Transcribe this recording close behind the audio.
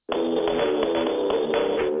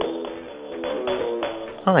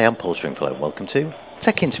Hi, I'm Paul Stringfellow and welcome to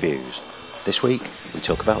Tech Interviews. This week we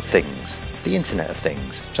talk about things, the Internet of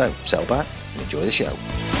Things. So settle back and enjoy the show.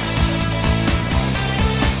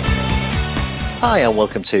 Hi and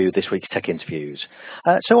welcome to this week's Tech Interviews.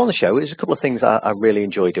 So on the show, there's a couple of things I really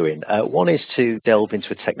enjoy doing. One is to delve into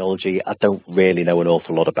a technology I don't really know an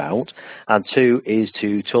awful lot about, and two is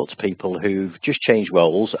to talk to people who've just changed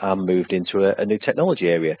roles and moved into a new technology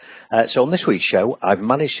area. So on this week's show, I've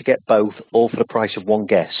managed to get both all for the price of one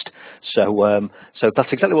guest. So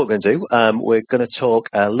that's exactly what we're going to do. We're going to talk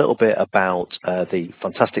a little bit about the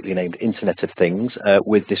fantastically named Internet of Things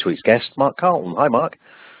with this week's guest, Mark Carlton. Hi, Mark.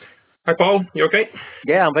 Hi, Paul. You okay?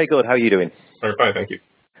 Yeah, I'm very good. How are you doing? I'm fine, thank you.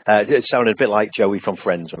 It sounded a bit like Joey from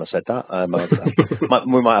Friends when I said that.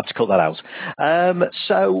 We might have to cut that out.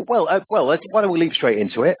 Why don't we leap straight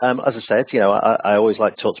into it? As I said, I always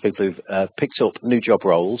like to talk to people who've picked up new job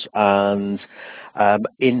roles and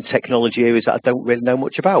in technology areas that I don't really know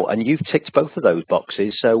much about. And you've ticked both of those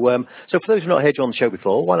boxes. So for those who've not heard you on the show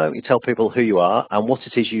before, why don't you tell people who you are and what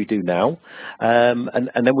it is you do now, and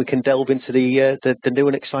then we can delve into the new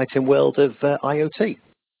and exciting world of IoT.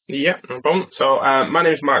 Yeah, no problem. So my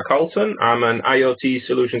name is Mark Carlton. I'm an IoT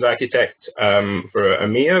solutions architect for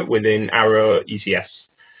EMEA within Arrow ECS.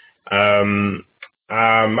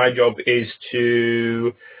 My job is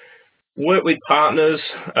to work with partners,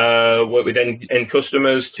 work with end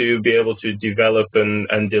customers to be able to develop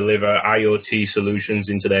and deliver IoT solutions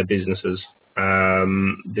into their businesses.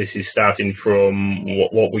 This is starting from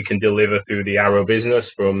what we can deliver through the Arrow business,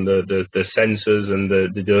 from the sensors and the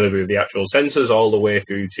delivery of the actual sensors, all the way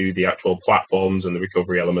through to the actual platforms and the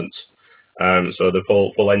recovery elements. So the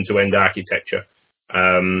full end-to-end architecture.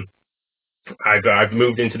 I've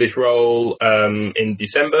moved into this role in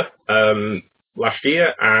December last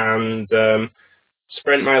year, and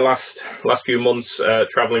spent my last few months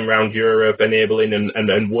traveling around Europe, enabling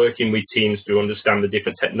and working with teams to understand the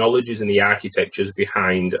different technologies and the architectures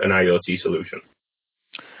behind an IoT solution.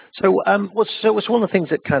 So, what's one of the things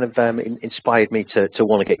that kind of inspired me to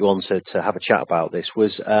want to get you on to have a chat about this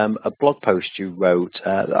was a blog post you wrote,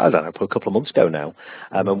 I don't know, a couple of months ago now,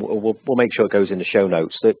 and we'll make sure it goes in the show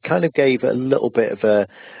notes, that kind of gave a little bit of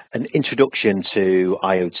an introduction to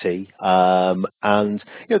IoT, and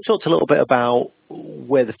talked a little bit about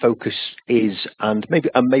where the focus is and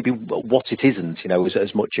maybe what it isn't,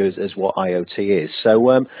 as much as what IoT is. So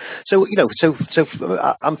I'm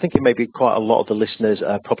thinking maybe quite a lot of the listeners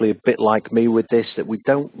are probably a bit like me with this, that we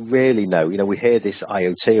don't really know. We hear this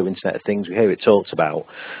IoT or Internet of Things, we hear it talked about,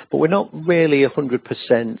 but we're not really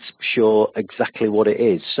 100% sure exactly what it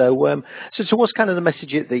is. So what's kind of the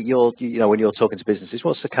message that you're, when you're talking to businesses,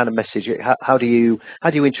 what's the kind of message? How do you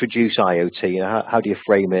introduce IoT? How do you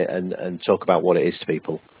frame it and talk about what it is to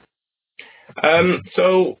people?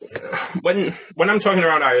 So when I'm talking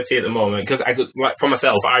around IoT at the moment, because for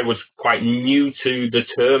myself, I was quite new to the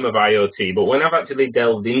term of IoT, but when I've actually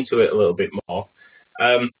delved into it a little bit more,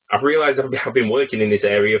 I've realized I've been working in this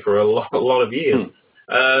area for a lot of years.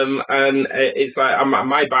 And it's like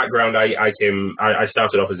my background. I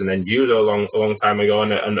started off as an end user a long time ago,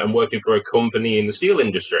 and working for a company in the steel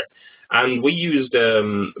industry. And we used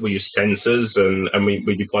sensors, and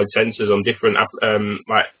we deployed sensors on different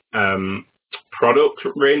product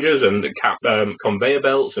ranges and conveyor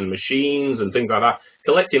belts and machines and things like that,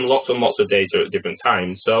 collecting lots and lots of data at different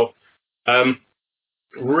times. So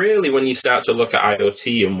really, when you start to look at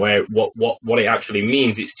IoT and what it actually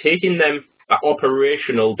means, it's taking that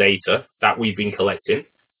operational data that we've been collecting,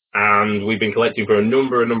 and we've been collecting for a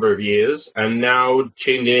number of years, and now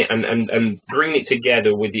changing it and bringing it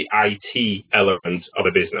together with the IT element of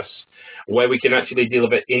a business, where we can actually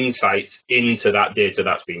deliver insights into that data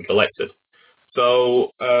that's being collected.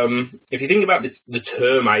 So if you think about the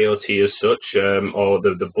term IoT as such, or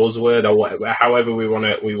the buzzword, or however we want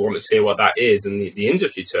to say what that is, and the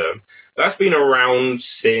industry term, that's been around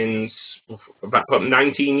since about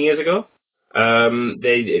 19 years ago.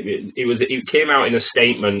 It came out in a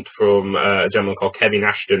statement from a gentleman called Kevin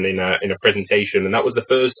Ashton in a presentation, and that was the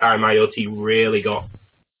first time IoT really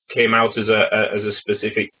came out as a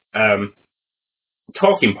specific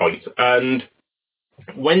talking point. And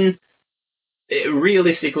when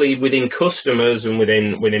realistically, within customers and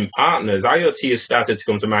within partners, IoT has started to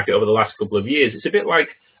come to market over the last couple of years. It's a bit like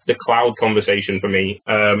the cloud conversation for me.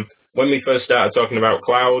 When we first started talking about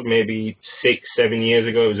cloud, maybe 6-7 years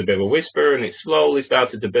ago, it was a bit of a whisper, and it slowly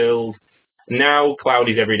started to build. Now, cloud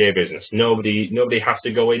is everyday business. Nobody has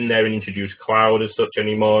to go in there and introduce cloud as such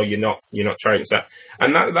anymore. You're not trying to,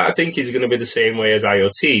 and that I think is going to be the same way as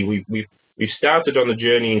IoT. We've started on the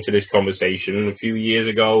journey into this conversation a few years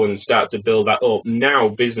ago and start to build that up. Now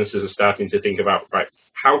businesses are starting to think about, right,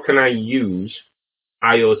 how can I use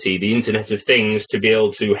IoT, the Internet of Things, to be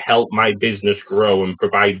able to help my business grow and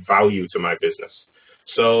provide value to my business?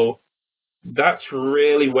 So that's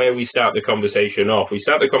really where we start the conversation off. We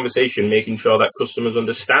start the conversation making sure that customers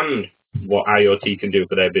understand what IoT can do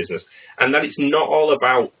for their business, and that it's not all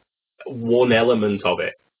about one element of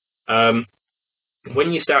it.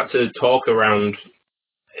 When you start to talk to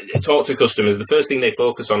customers, the first thing they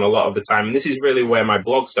focus on a lot of the time, and this is really where my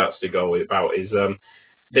blog starts to go about, is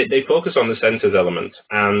they focus on the sensors element.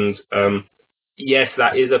 And yes,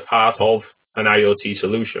 that is a part of an IoT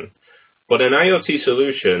solution. But an IoT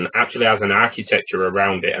solution actually has an architecture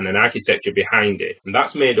around it and an architecture behind it. And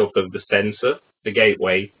that's made up of the sensor, the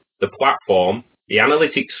gateway, the platform, the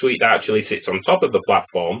analytics suite that actually sits on top of the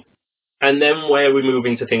platform, and then where we move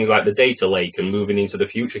into things like the data lake and moving into the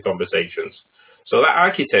future conversations. So that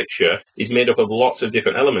architecture is made up of lots of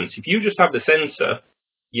different elements. If you just have the sensor,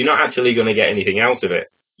 you're not actually going to get anything out of it.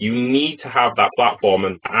 You need to have that platform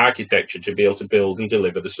and architecture to be able to build and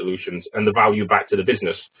deliver the solutions and the value back to the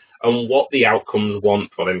business and what the outcomes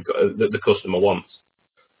want for them, that the customer wants.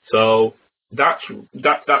 So that's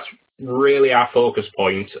really our focus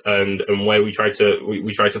point, and where we try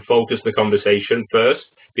to focus the conversation first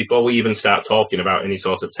before we even start talking about any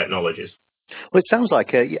sort of technologies. Well, it sounds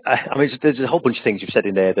like, I mean, there's a whole bunch of things you've said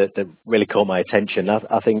in there that really caught my attention.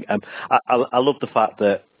 I think I love the fact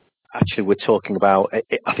that actually we're talking about,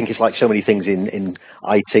 I think it's like so many things in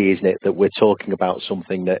IT, isn't it, that we're talking about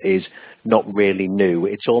something that is not really new.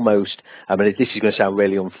 It's almost, I mean, this is going to sound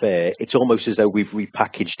really unfair, it's almost as though we've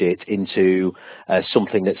repackaged it into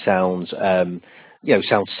something that sounds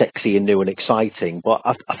sounds sexy and new and exciting. But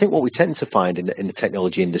I think what we tend to find in the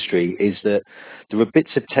technology industry is that there are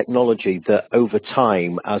bits of technology that over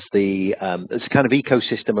time, as the as the kind of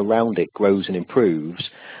ecosystem around it grows and improves,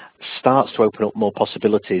 starts to open up more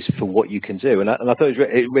possibilities for what you can do. And I thought it was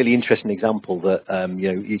a really interesting example that,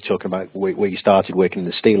 you're talking about where you started working in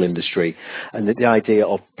the steel industry, and the idea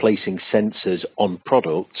of placing sensors on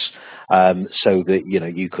products, so that,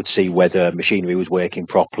 you could see whether machinery was working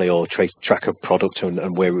properly or track a product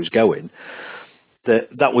and where it was going.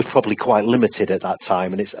 That was probably quite limited at that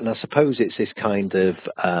time, and I suppose it's this kind of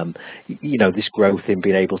this growth in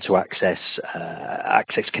being able to access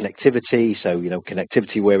connectivity. So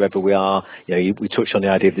connectivity wherever we are. We touched on the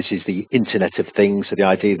idea of this is the Internet of Things. So the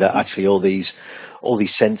idea that actually all these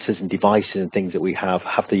sensors and devices and things that we have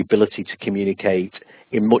the ability to communicate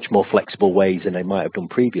in much more flexible ways than they might have done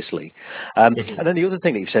previously. And then the other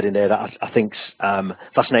thing that you've said in there that I think's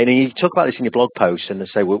fascinating, and you talk about this in your blog post, and I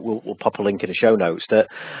say we'll pop a link in the show notes, that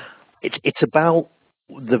it's about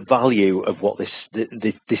the value of what this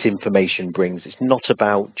information brings. It's not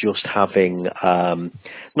about just having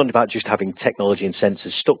technology and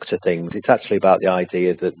sensors stuck to things. It's actually about the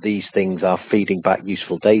idea that these things are feeding back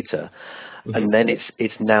useful data. And then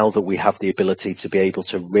it's now that we have the ability to be able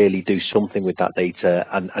to really do something with that data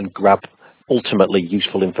and grab ultimately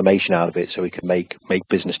useful information out of it, so we can make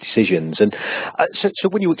business decisions. And so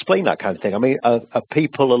when you explain that kind of thing, I mean, are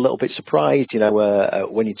people a little bit surprised?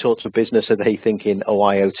 When you talk to a business, are they thinking, "Oh,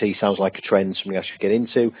 IoT sounds like a trend, something I should get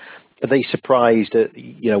into"? Are they surprised at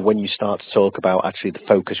when you start to talk about actually the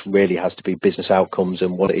focus really has to be business outcomes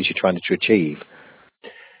and what it is you're trying to achieve?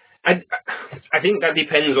 I think that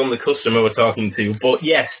depends on the customer we're talking to, but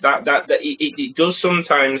yes, that it does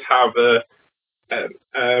sometimes have a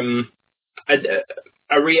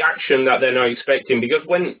reaction that they're not expecting, because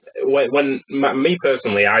when me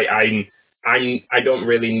personally, I don't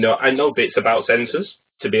really know. I know bits about sensors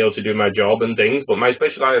to be able to do my job and things, but my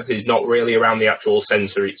specialty is not really around the actual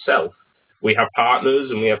sensor itself. We have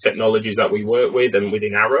partners and we have technologies that we work with and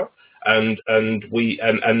within Arrow, and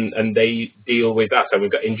they deal with that. So we've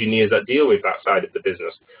got engineers that deal with that side of the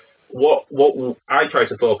business. What I try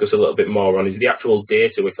to focus a little bit more on is the actual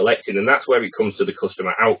data we're collecting, and that's where it comes to the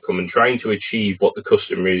customer outcome and trying to achieve what the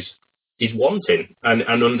customer is wanting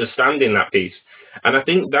and understanding that piece. And I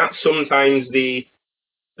think that's sometimes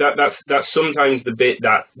that's sometimes the bit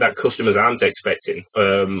that customers aren't expecting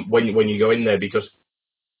when you go in there, because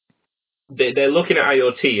they're looking at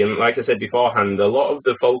IoT, and like I said beforehand, a lot of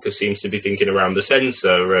the focus seems to be thinking around the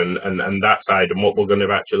sensor and that side, and what we're going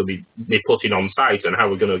to actually be putting on site and how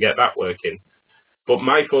we're going to get that working. But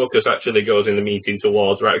my focus actually goes in the meeting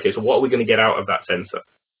towards, right, okay, so what are we going to get out of that sensor?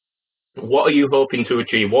 What are you hoping to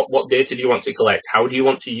achieve? What data do you want to collect? How do you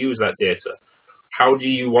want to use that data? How do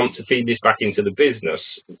you want to feed this back into the business?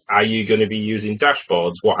 Are you going to be using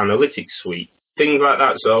dashboards? What analytics suite? Things like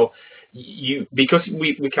that. So because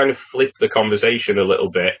we kind of flip the conversation a little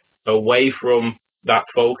bit away from that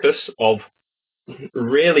focus of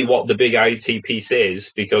really what the big IoT piece is,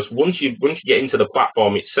 because once you get into the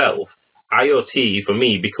platform itself, IoT for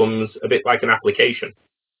me becomes a bit like an application.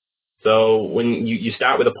 So when you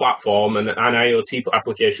start with a platform, and an IoT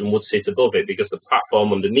application would sit above it, because the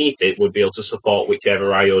platform underneath it would be able to support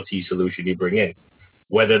whichever IoT solution you bring in,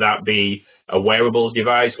 whether that be a wearables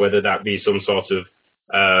device, whether that be some sort of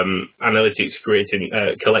analytics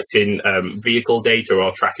collecting vehicle data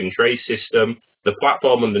or track and trace system. The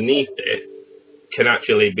platform underneath it can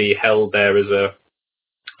actually be held there as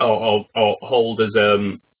or hold as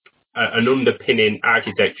an underpinning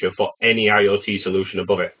architecture for any IoT solution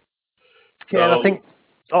above it. Yeah, and I So think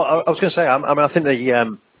I was going to say, I mean, I think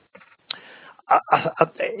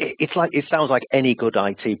it's like, it sounds like any good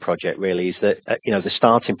IT project really is that the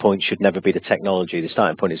starting point should never be the technology. The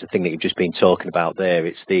starting point is the thing that you've just been talking about there.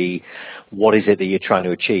 It's the what is it that you're trying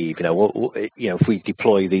to achieve. If we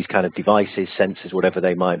deploy these kind of devices, sensors, whatever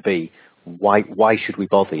they might be, why should we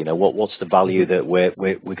bother? What's the value that we're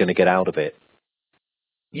going to get out of it?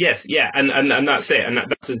 yes, yeah, and that's it, and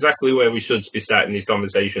that's exactly where we should be starting these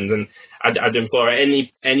conversations. And I'd implore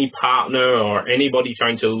any partner or anybody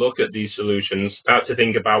trying to look at these solutions, start to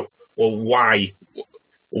think about, well, why,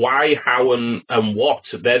 how, and what.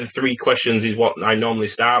 They're the three questions. Is what I normally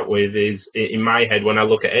start with. Is in my head when I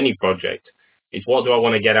look at any project. It's what do I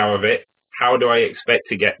want to get out of it? How do I expect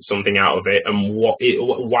to get something out of it? And why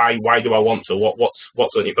do I want to?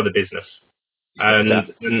 What's in it for the business?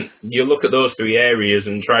 And you look at those three areas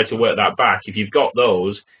and try to work that back. If you've got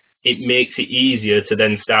those, it makes it easier to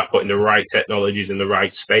then start putting the right technologies in the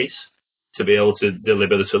right space to be able to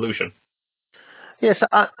deliver the solution. Yes,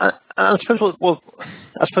 I suppose.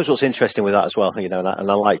 I suppose what's interesting with that as well, and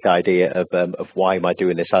I like the idea of why am I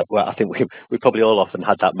doing this? I think we probably all often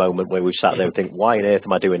had that moment where we've sat there and think, why on earth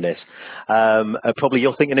am I doing this? Probably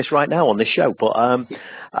you're thinking this right now on this show,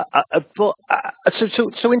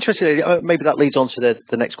 so interestingly, maybe that leads on to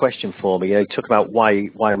the next question for me. You talk about why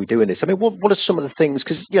are we doing this? I mean, what are some of the things?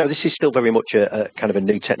 Because this is still very much a kind of a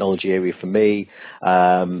new technology area for me,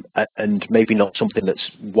 and maybe not something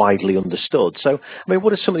that's widely understood. So, I mean,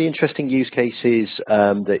 what are some of the interesting use cases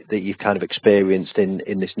that you've kind of experienced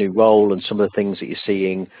in this new role, and some of the things that you're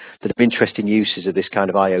seeing that are interesting uses of this kind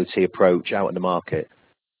of IoT approach out in the market?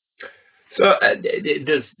 So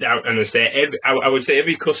there's, and I would say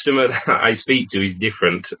every customer that I speak to is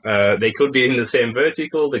different. They could be in the same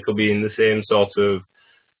vertical, they could be in the same sort of.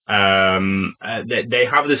 They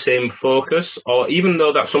have the same focus, or even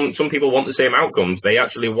though that some people want the same outcomes, they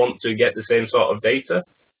actually want to get the same sort of data.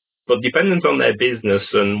 But dependent on their business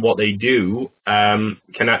and what they do, can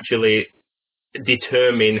actually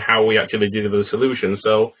determine how we actually deliver the solution.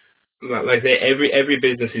 So, like I say, every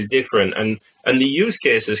business is different, and the use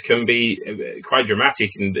cases can be quite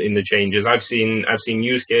dramatic in the changes. I've seen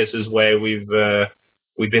use cases where we've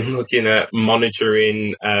been looking at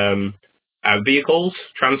monitoring vehicles,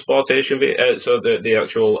 transportation, so the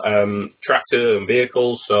actual tractor and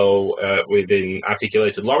vehicles, so within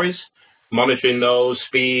articulated lorries, monitoring those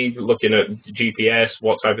speed, looking at GPS,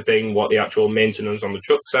 what type of thing, what the actual maintenance on the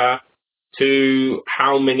trucks are, to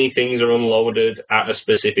how many things are unloaded at a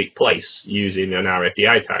specific place using an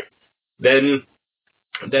RFID tag. Then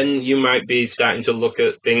you might be starting to look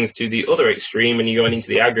at things to the other extreme, and you're going into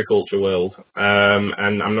the agriculture world.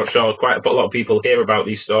 And I'm not sure quite a lot of people hear about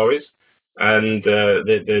these stories, and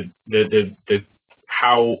the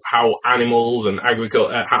how animals and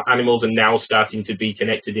how animals are now starting to be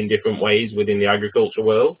connected in different ways within the agriculture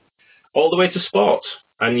world, all the way to sports.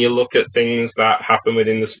 And you look at things that happen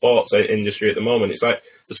within the sports industry at the moment. It's like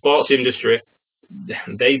the sports industry,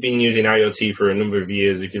 they've been using IoT for a number of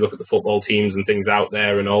years. If you look at the football teams and things out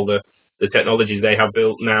there and all the technologies they have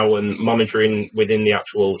built now, and monitoring within the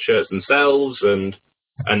actual shirts themselves, and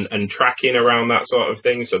tracking around that sort of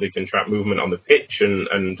thing, so they can track movement on the pitch,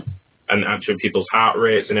 and actually people's heart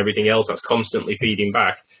rates and everything else that's constantly feeding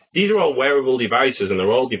back. These are all wearable devices, and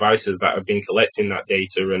they're all devices that have been collecting that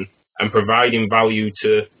data and providing value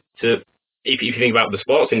to if you think about the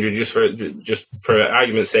sports industry, just for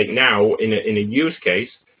argument's sake, now in a use case,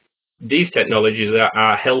 these technologies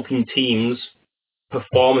are helping teams'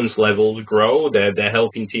 performance levels grow. They're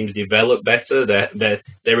helping teams develop better.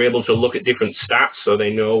 They're able to look at different stats, so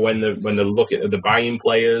they know when they're looking at the buying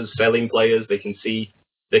players, selling players, they can see,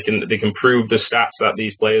 they can prove the stats that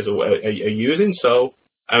these players are using. So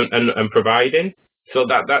and providing. So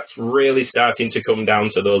that's really starting to come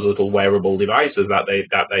down to those little wearable devices that they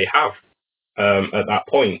have at that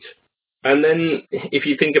point. And then if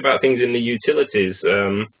you think about things in the utilities,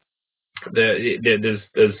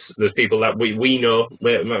 there's people that we know,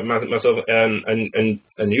 myself and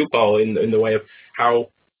you, Paul, in the way of how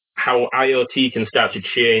how IoT can start to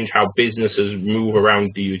change how businesses move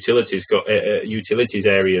around the utilities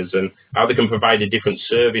areas, and how they can provide a different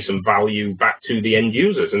service and value back to the end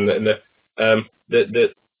users, and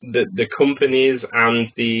the companies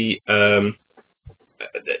and the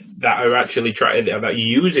that are actually trying that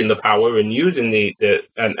using the power and using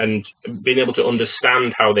and being able to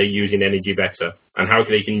understand how they're using energy better and how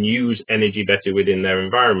they can use energy better within their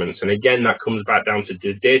environments. And again, that comes back down to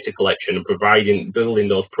the data collection and building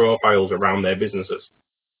those profiles around their businesses.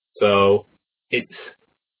 So it's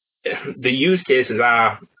the use cases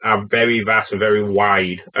are very vast and very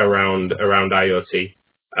wide around IoT.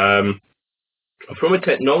 From a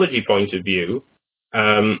technology point of view,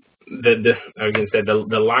 the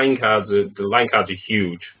line cards are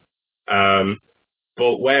huge.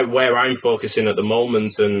 But where I'm focusing at the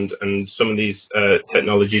moment and some of these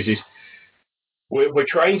technologies is we're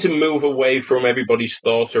trying to move away from everybody's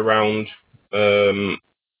thought around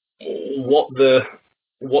what the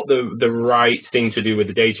right thing to do with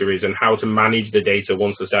the data is and how to manage the data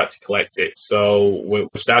once they start to collect it. So we're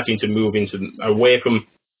starting to move away from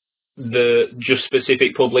the just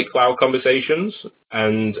specific public cloud conversations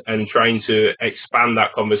and trying to expand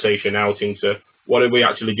that conversation out into what are we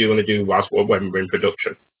actually going to do when we're in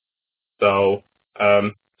production. So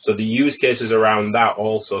so the use cases around that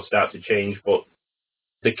also start to change. But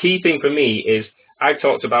the key thing for me is I've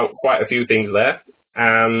talked about quite a few things there,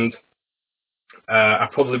 and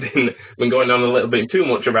I've probably been going on a little bit too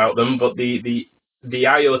much about them. But the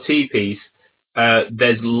IoT piece,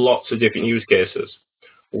 there's lots of different use cases.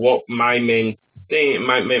 What my main aim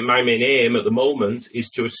at the moment is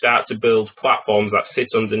to start to build platforms that sit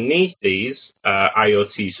underneath these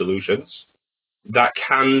IoT solutions that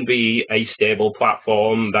can be a stable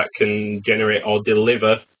platform that can generate or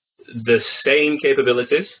deliver the same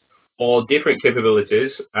capabilities or different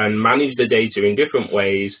capabilities and manage the data in different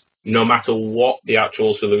ways, no matter what the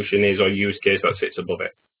actual solution is or use case that sits above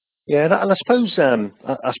it. Yeah, and I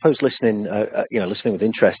suppose listening, listening with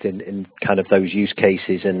interest in kind of those use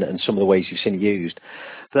cases and some of the ways you've seen it used,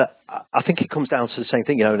 that I think it comes down to the same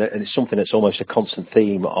thing, and it's something that's almost a constant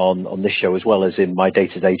theme on this show as well as in my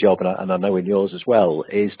day-to-day job, and I know in yours as well,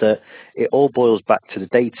 is that it all boils back to the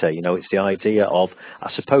data. It's the idea of,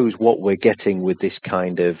 I suppose, what we're getting with this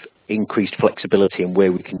kind of increased flexibility and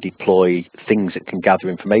where we can deploy things that can gather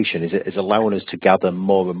information is allowing us to gather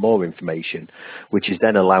more and more information, which is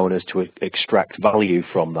then allowing us to extract value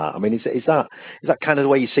from that. I mean, is that kind of the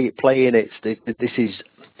way you see it playing?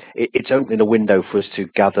 It's opening a window for us to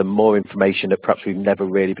gather more information that perhaps we've never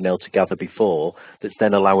really been able to gather before. That's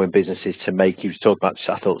then allowing businesses to make. You was talking about.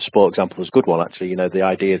 I thought the sport example was a good one actually. The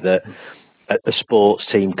idea that a sports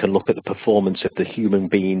team can look at the performance of the human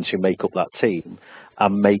beings who make up that team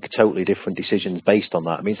and make totally different decisions based on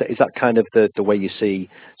that. I mean, is that kind of the way you see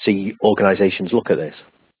organisations look at this?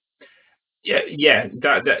 Yeah.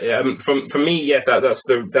 For me, yes, that's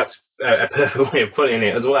a perfect way of putting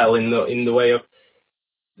it as well. In the way of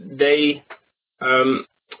they,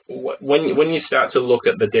 when you start to look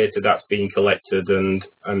at the data that's being collected and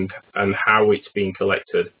how it's being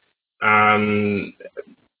collected,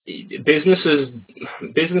 businesses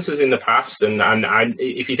in the past, and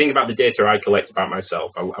if you think about the data I collect about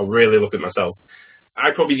myself, I really look at myself. I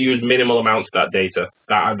probably use minimal amounts of that data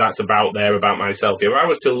that's about myself. If I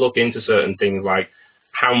was to look into certain things like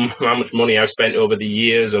how much money I've spent over the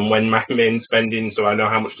years and when my main spending, so I know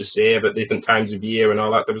how much to save at different times of year and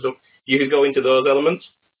all that type of stuff, you could go into those elements.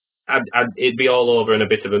 It'd be all over and a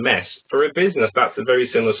bit of a mess. For a business, that's a very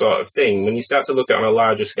similar sort of thing. When you start to look at it on a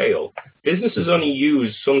larger scale, businesses only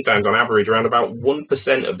use sometimes on average around about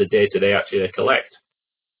 1% of the data they actually collect.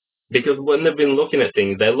 Because when they've been looking at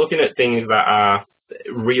things, they're looking at things that are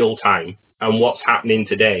real time and what's happening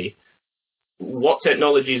today. What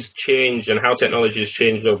technology's changed and how technology has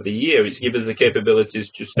changed over the year, it's given us the capabilities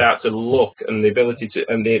to start to look and the ability to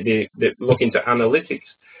and the look into analytics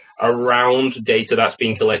around data that's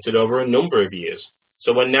been collected over a number of years.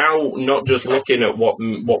 So we're now not just looking at what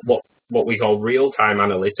we call real time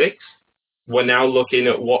analytics. We're now looking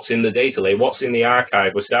at what's in the data lake, what's in the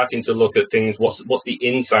archive. We're starting to look at things. What's the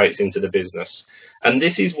insights into the business, and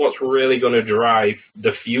this is what's really going to drive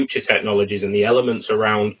the future technologies and the elements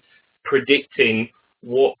around predicting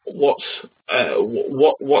what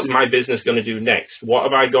my business going to do next. What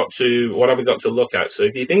have I got to look at? So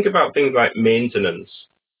if you think about things like maintenance,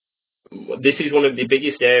 this is one of the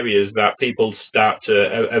biggest areas that people start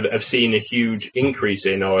to have seen a huge increase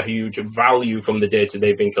in or a huge value from the data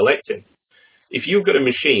they've been collecting. If you've got a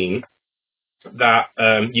machine that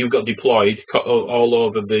you've got deployed all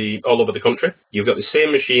over the country, you've got the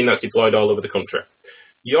same machine that's deployed all over the country.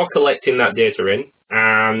 You're collecting that data in,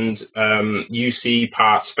 and you see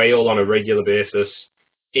parts fail on a regular basis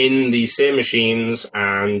in these same machines,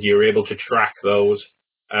 and you're able to track those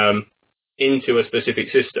into a specific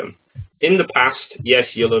system. In the past, yes,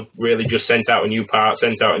 you'll have really just sent out a new part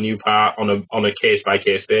on a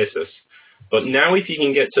case-by-case basis. But now if you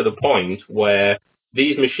can get to the point where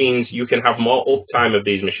these machines, you can have more uptime of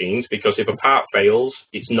these machines, because if a part fails,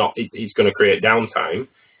 it's going to create downtime.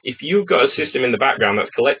 If you've got a system in the background that's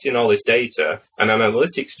collecting all this data, an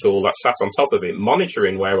analytics tool that's sat on top of it,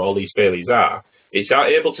 monitoring where all these failures are, it's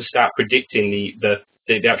able to start predicting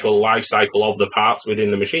the actual life cycle of the parts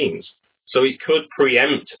within the machines. So it could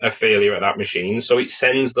preempt a failure at that machine. So it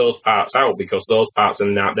sends those parts out because those parts are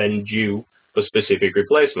now then due for specific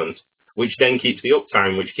replacement, which then keeps the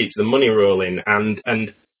uptime, which keeps the money rolling, and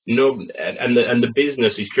the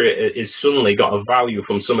business is suddenly got a value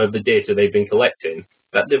from some of the data they've been collecting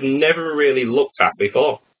that they've never really looked at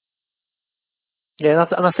before. Yeah,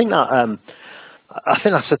 and I think that I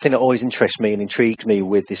think that's the thing that always interests me and intrigues me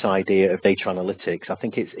with this idea of data analytics. I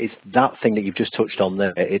think it's that thing that you've just touched on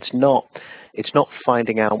there. It's not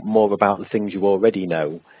finding out more about the things you already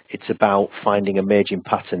know. It's about finding emerging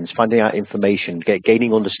patterns, finding out information,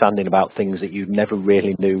 gaining understanding about things that you never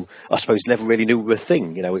really knew. I suppose never really knew were a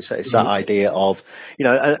thing. You know, it's that idea of, you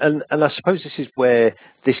know, and I suppose this is where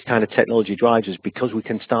this kind of technology drives us, because we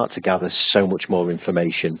can start to gather so much more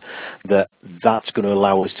information that's going to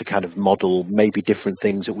allow us to kind of model maybe different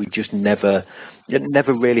things that we just never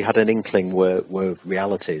really had an inkling were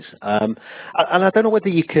realities. And I don't know whether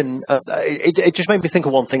you can. It just made me think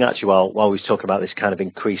of one thing actually while we was talking about this kind of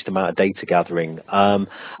increased amount of data gathering. And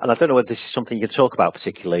I don't know whether this is something you can talk about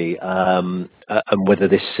particularly, and whether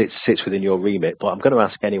this sits within your remit. But I'm going to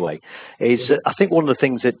ask anyway. I think one of the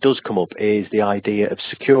things that does come up is the idea of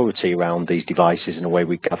security around these devices and the way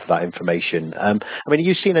we gather that information. I mean, are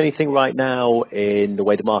you seeing anything right now in the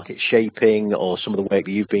way the market's shaping, or some of the work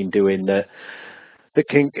that you've been doing that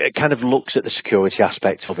kind of looks at the security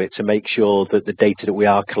aspect of it to make sure that the data that we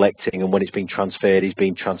are collecting and when it's being transferred is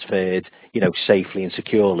being transferred, you know, safely and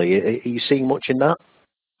securely? Are you seing much in that?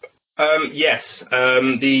 Yes.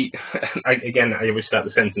 Again, I always start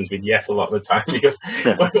the sentence with yes a lot of the time, because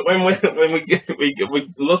when we're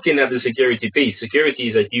looking at the security piece, security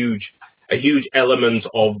is a huge element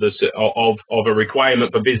of a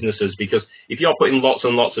requirement for businesses, because if you're putting lots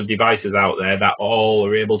and lots of devices out there that all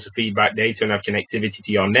are able to feed back data and have connectivity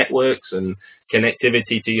to your networks and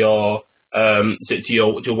connectivity to your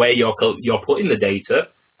to where you're putting the data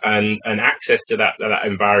and access to that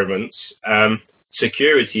environment.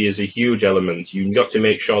 Security is a huge element. You've got to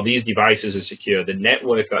make sure these devices are secure. The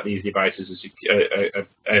network that these devices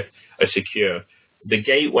are secure. The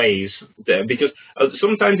gateways, because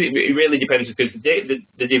sometimes it really depends, because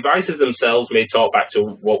the devices themselves may talk back to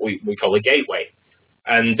what we call a gateway.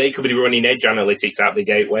 And they could be running edge analytics at the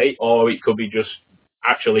gateway, or it could be just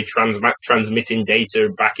actually transmitting data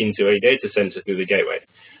back into a data center through the gateway.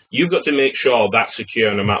 You've got to make sure that's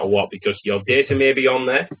secure no matter what, because your data may be on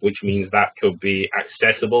there, which means that could be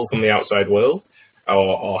accessible from the outside world,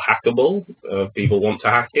 or hackable. People want to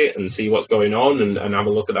hack it and see what's going on and have a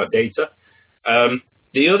look at that data.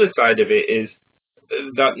 The other side of it is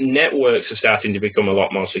that networks are starting to become a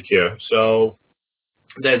lot more secure. So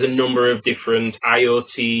there's a number of different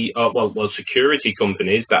IoT, security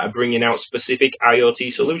companies that are bringing out specific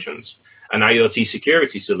IoT solutions and IoT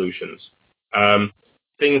security solutions.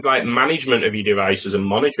 Things like management of your devices and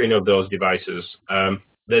monitoring of those devices.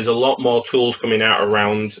 There's a lot more tools coming out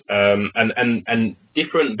around, and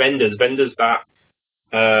different vendors that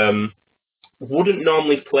wouldn't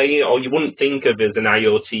normally play, or you wouldn't think of as an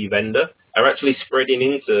IoT vendor, are actually spreading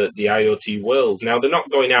into the IoT world. Now, they're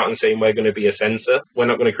not going out and saying we're going to be a sensor. We're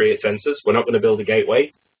not going to create sensors. We're not going to build a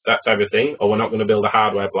gateway, that type of thing, or we're not going to build a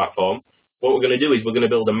hardware platform. What we're going to do is we're going to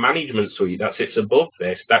build a management suite that sits above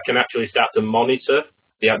this, that can actually start to monitor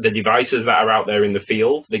the devices that are out there in the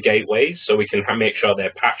field, the gateways, so we can make sure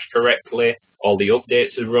they're patched correctly, all the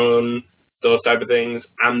updates are run, those type of things,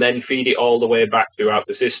 and then feed it all the way back throughout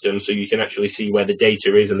the system so you can actually see where the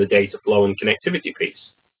data is and the data flow and connectivity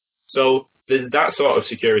piece. So there's that sort of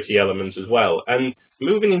security element as well. And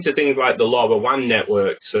moving into things like the LoRaWAN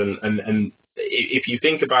networks, and if you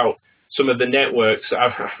think about some of the networks,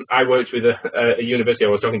 I worked with a university. I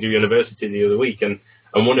was talking to a university the other week, and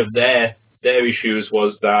one of their issues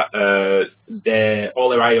was that all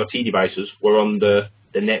their IoT devices were on the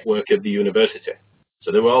network of the university.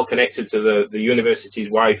 So they were all connected to the university's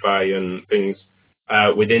Wi-Fi and things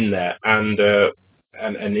within there. And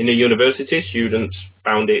in a university, students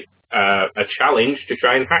found it a challenge to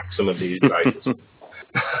try and hack some of these devices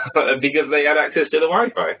because they had access to the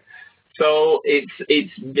Wi-Fi. So it's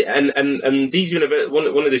and these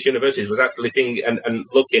one of these universities was actually thinking and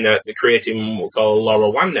looking at creating what we call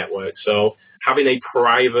LoRaWAN network. So having a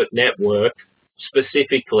private network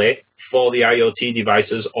specifically for the IoT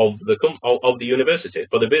devices of the university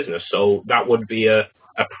for the business. So that would be a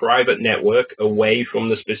private network away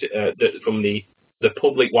from from the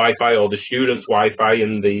public Wi-Fi or the students' Wi-Fi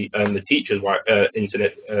and the teachers'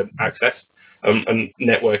 internet access and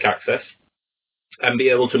network access, and be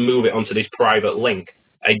able to move it onto this private link.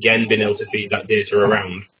 Again, being able to feed that data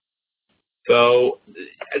around. So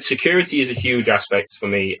security is a huge aspect for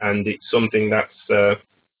me, and it's something that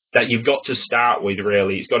you've got to start with.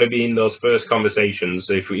 Really, it's got to be in those first conversations.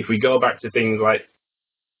 So if we go back to things like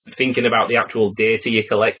thinking about the actual data you're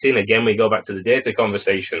collecting, again, we go back to the data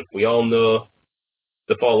conversation. We all know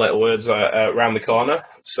the four-letter words around the corner.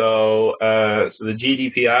 So the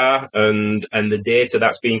GDPR and the data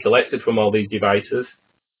that's being collected from all these devices.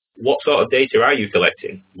 What sort of data are you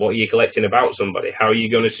collecting? What are you collecting about somebody? How are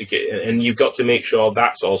you going to secure? And you've got to make sure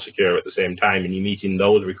that's all secure at the same time, and you're meeting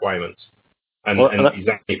those requirements and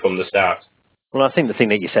exactly from the start. Well, I think the thing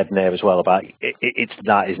that you said in there as well about it's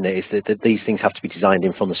that, isn't it? Is that these things have to be designed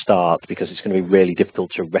in from the start, because it's going to be really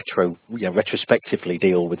difficult to retrospectively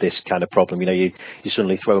deal with this kind of problem. You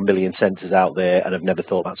suddenly throw a million sensors out there and have never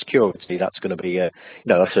thought about security. That's going to be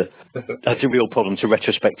that's a real problem to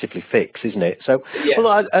retrospectively fix, isn't it? So, Yeah.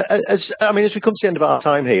 well, as we come to the end of our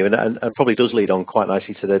time here, and probably does lead on quite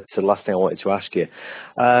nicely to the last thing I wanted to ask you,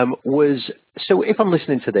 was, so if I'm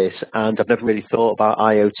listening to this and I've never really thought about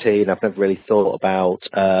IoT, and I've never really thought about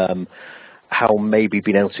how maybe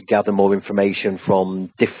being able to gather more information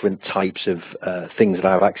from different types of things that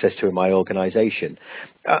I have access to in my organisation.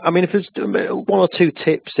 If there's one or two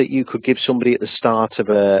tips that you could give somebody at the start of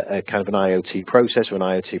a kind of an IoT process or an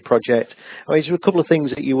IoT project, is there a couple of things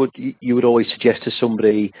that you would always suggest to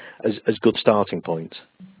somebody as good starting points?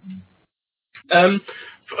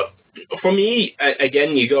 For me,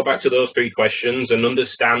 again, you go back to those three questions and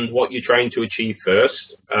understand what you're trying to achieve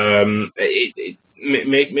first.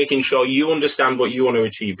 Making sure you understand what you want to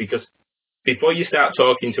achieve, because before you start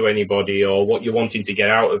talking to anybody or what you're wanting to get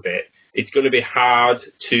out of it, it's going to be hard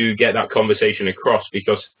to get that conversation across,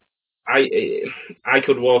 because I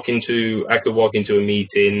could walk into a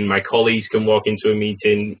meeting, my colleagues can walk into a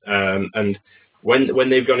meeting, and when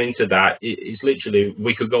they've gone into that, it's literally,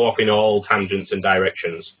 we could go off in all tangents and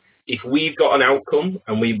directions. If we've got an outcome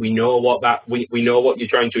and we know we know what you're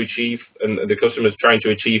trying to achieve and the customer's trying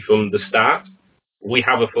to achieve from the start, we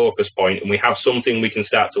have a focus point and we have something we can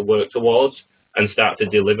start to work towards and start to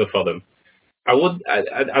deliver for them.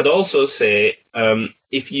 I'd also say,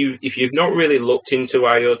 if you've not really looked into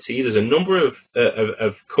IoT, there's a number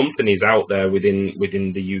of companies out there within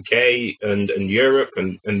the UK and Europe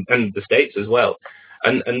and the States as well,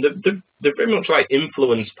 and they're very much like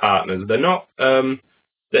influence partners. They're not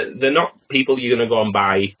people you're going to go and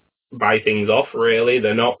buy things off. Really,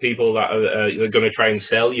 they're not people that are going to try and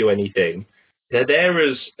sell you anything. They're there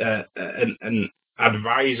as an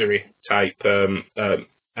advisory type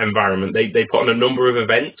environment. They put on a number of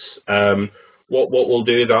events. What we'll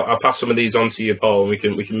do is I'll pass some of these on to you, Paul,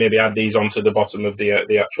 and we can maybe add these onto the bottom of the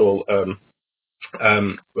actual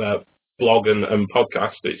blog and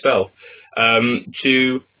podcast itself,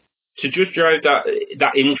 to just drive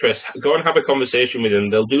that interest. Go and have a conversation with them.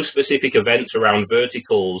 They'll do specific events around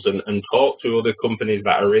verticals and talk to other companies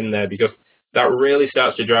that are in there, because that really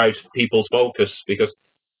starts to drive people's focus. Because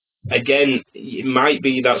again, it might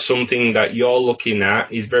be that something that you're looking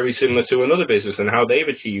at is very similar to another business and how they've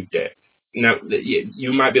achieved it. Now,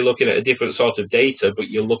 you might be looking at a different sort of data, but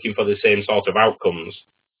you're looking for the same sort of outcomes.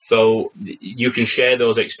 So you can share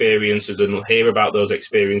those experiences and hear about those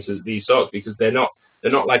experiences, these sorts, because they're not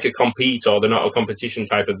like a compete or they're not a competition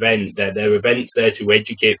type event. They're events there to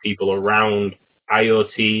educate people around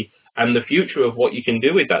IoT and the future of what you can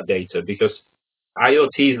do with that data, because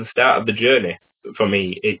IoT is the start of the journey. For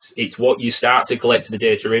me, it's what you start to collect the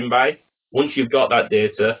data in by. Once you've got that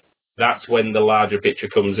data, that's when the larger picture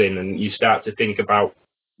comes in, and you start to think about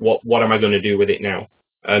what am I going to do with it now.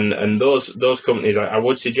 And those companies, I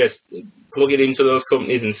would suggest plugging into those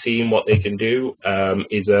companies and seeing what they can do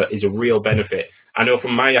is a real benefit. I know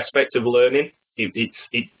from my aspect of learning,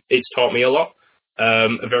 it's taught me a lot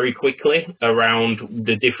very quickly around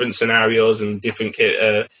the different scenarios and different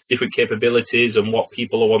capabilities and what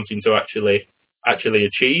people are wanting to actually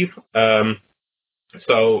achieve.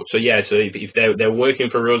 So if they're working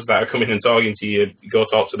for us that are coming and talking to you, go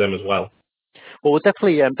talk to them as well. Well, we'll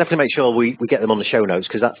definitely make sure we get them on the show notes,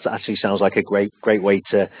 because that actually sounds like a great way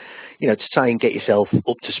to, to try and get yourself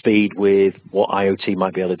up to speed with what IoT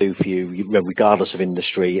might be able to do for you, regardless of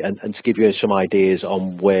industry, and to give you some ideas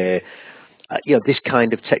on where this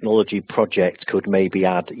kind of technology project could maybe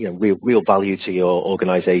add, real value to your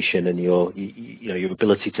organisation and your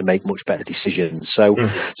ability to make much better decisions. So,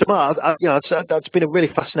 Mark, that's been a really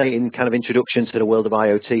fascinating kind of introduction to the world of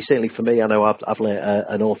IoT. Certainly for me, I know I've learned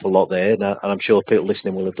an awful lot there, and I'm sure people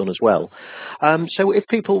listening will have done as well. So, if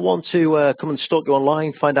people want to come and stalk you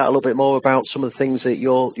online, find out a little bit more about some of the things that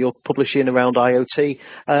you're publishing around IoT,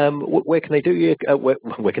 where can they do you? Where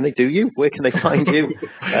can they do you? Where can they find you?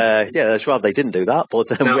 That's right. They didn't do that, but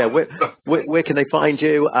where can they find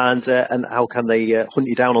you, and how can they hunt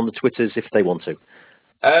you down on the Twitters if they want to?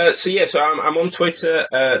 So I'm on Twitter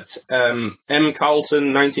at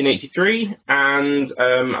mcarlton1983, and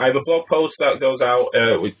I have a blog post that goes out,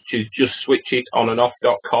 which is just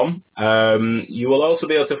switchitononoff.com. You will also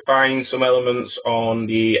be able to find some elements on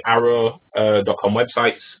the arrow.com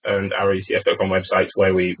websites and arrowecf.com websites,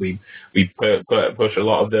 where we push a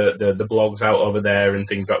lot of the blogs out over there and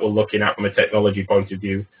things that we're looking at from a technology point of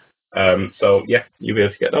view. So yeah, you'll be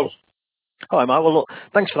able to get those. All right, Mark. Well, look,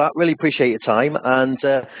 thanks for that. Really appreciate your time. And,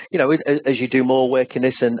 as you do more work in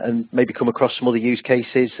this and maybe come across some other use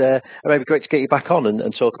cases, it may be great to get you back on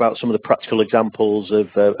and talk about some of the practical examples of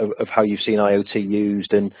how you've seen IoT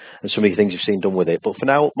used and some of the things you've seen done with it. But for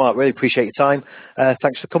now, Mark, really appreciate your time.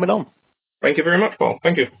 Thanks for coming on. Thank you very much, Paul.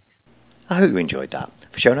 Thank you. I hope you enjoyed that.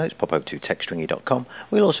 For show notes, pop over to techstringy.com.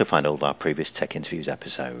 We'll also find all of our previous Tech Interviews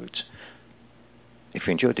episodes. If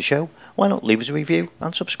you enjoyed the show, why not leave us a review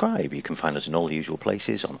and subscribe? You can find us in all the usual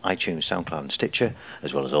places on iTunes, SoundCloud and Stitcher,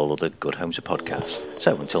 as well as all other good homes of podcasts.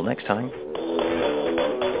 So until next time,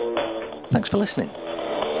 thanks for listening.